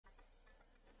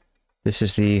This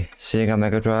is the Sega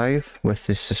Mega Drive with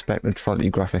the suspected faulty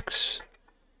graphics.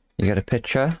 You get a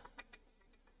picture,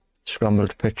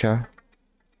 scrambled picture,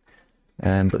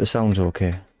 but the sound's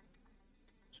okay.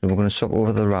 So we're going to swap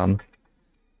over the RAM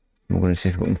and we're going to see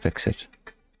if we can fix it.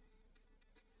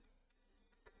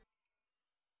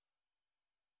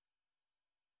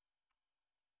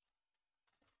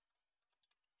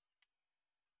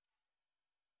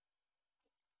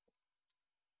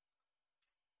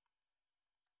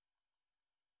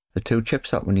 The two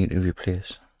chips that we need to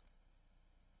replace.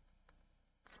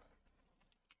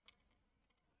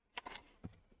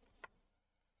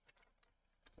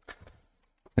 I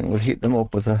think we'll heat them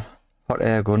up with a hot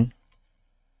air gun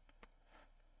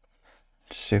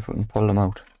to see if we can pull them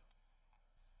out.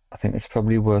 I think it's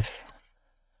probably worth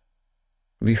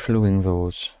refluing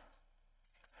those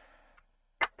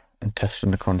and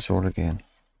testing the console again.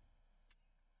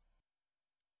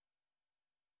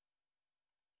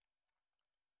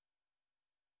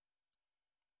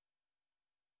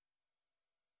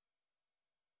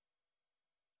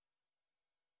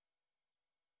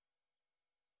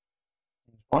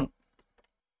 One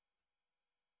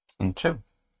and two.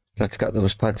 Let's get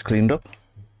those pads cleaned up.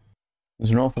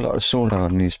 There's an awful lot of solder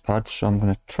on these pads, so I'm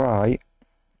going to try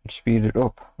and speed it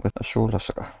up with a solder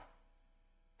sucker.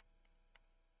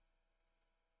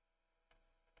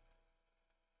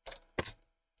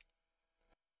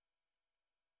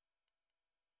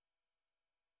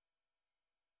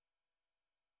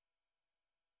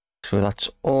 So that's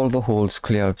all the holes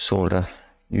clear of solder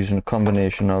using a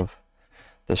combination of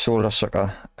the solder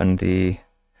sucker and the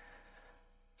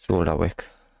solder wick.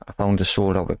 I found the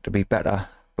solder wick to be better,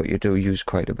 but you do use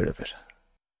quite a bit of it.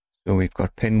 So we've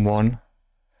got pin 1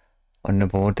 on the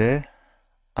board there,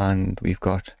 and we've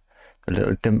got a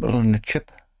little dimple on the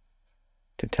chip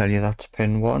to tell you that's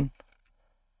pin 1,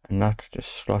 and that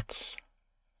just slots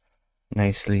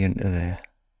nicely into there.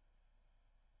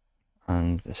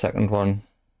 And the second one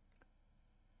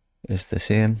is the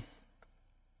same.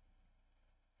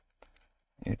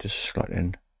 You just slot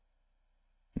in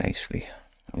nicely,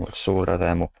 and we'll solder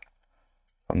them up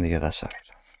from the other side.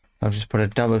 I've just put a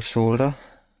dab of solder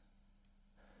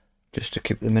just to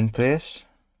keep them in place,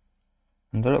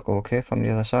 and they look okay from the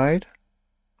other side.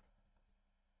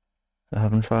 They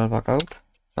haven't fell back out. So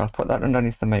I'll put that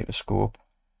underneath the microscope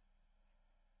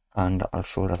and I'll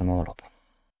solder them all up.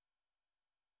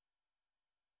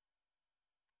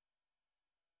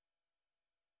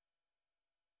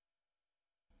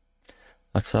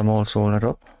 That's them all soldered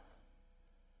up,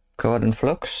 covered in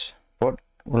flux, but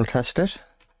we'll test it,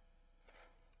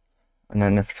 and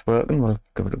then if it's working we'll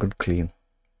give it a good clean.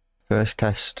 First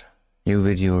test, new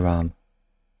video RAM.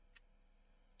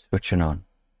 Switching on.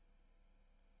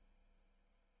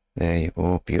 There you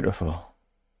go, beautiful.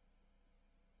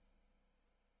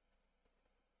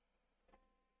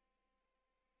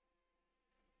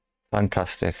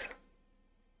 Fantastic.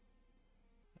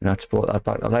 And that's brought that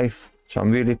back to life. So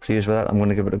I'm really pleased with that. I'm going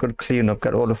to give it a good clean up,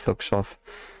 get all the flux off.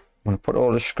 I'm going to put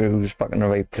all the screws back in the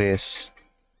right place,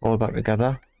 all back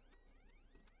together.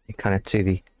 You cannot see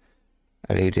the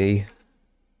LEDs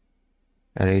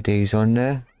on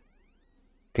there.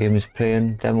 Game is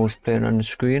playing, demo's playing on the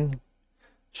screen.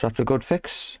 So that's a good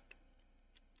fix.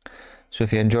 So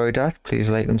if you enjoyed that, please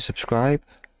like and subscribe.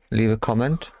 Leave a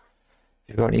comment.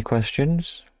 If you've got any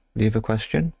questions, leave a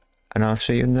question. And I'll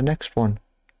see you in the next one.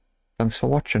 Thanks for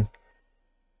watching.